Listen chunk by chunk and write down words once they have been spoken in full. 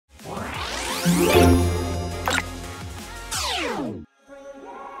I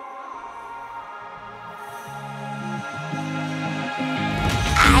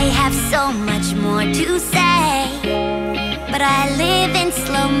have so much more to say, but I live in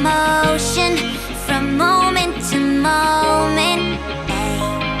slow motion, from moment to moment,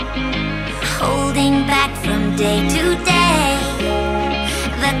 holding back from day to day.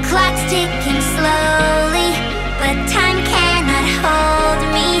 The clock's ticking slowly, but time cannot hold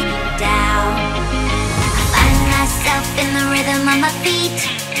me down. I find myself in the rhythm of my feet,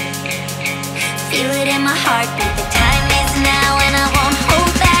 feel it in my heartbeat. The time is now and I won't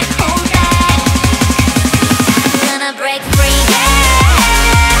hold back, hold back. I'm gonna break free, yeah,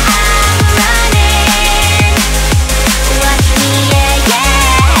 I'm running. Watch me, yeah,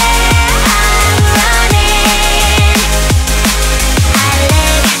 yeah, I'm running. I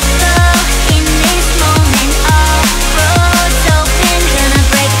let go in this moment, all roads open. Gonna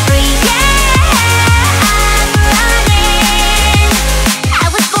break free, yeah, I'm running. I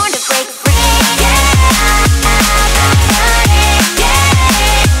was born to break free, yeah, I'm running, yeah.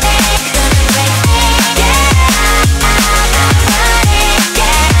 Gonna break free, yeah, I'm running,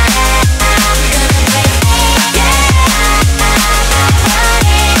 yeah. Gonna break free, yeah, I'm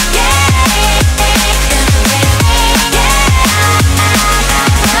running, yeah. Gonna break free,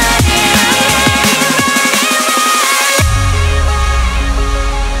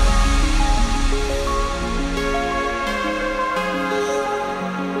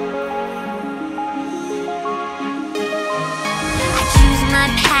 I choose my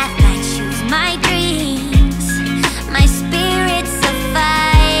path, I choose my dreams. My spirit's a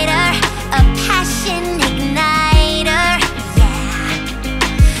fighter, a passion igniter, yeah.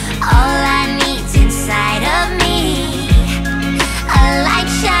 All I need's inside of me, a light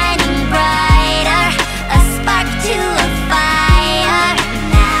shining brighter, a spark to a fire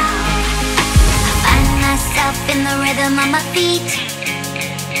now. I find myself in the rhythm of my feet,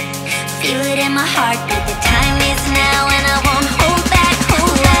 feel it in my heartbeat. The time is now and I won't hold back,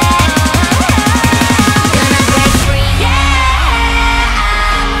 hold back.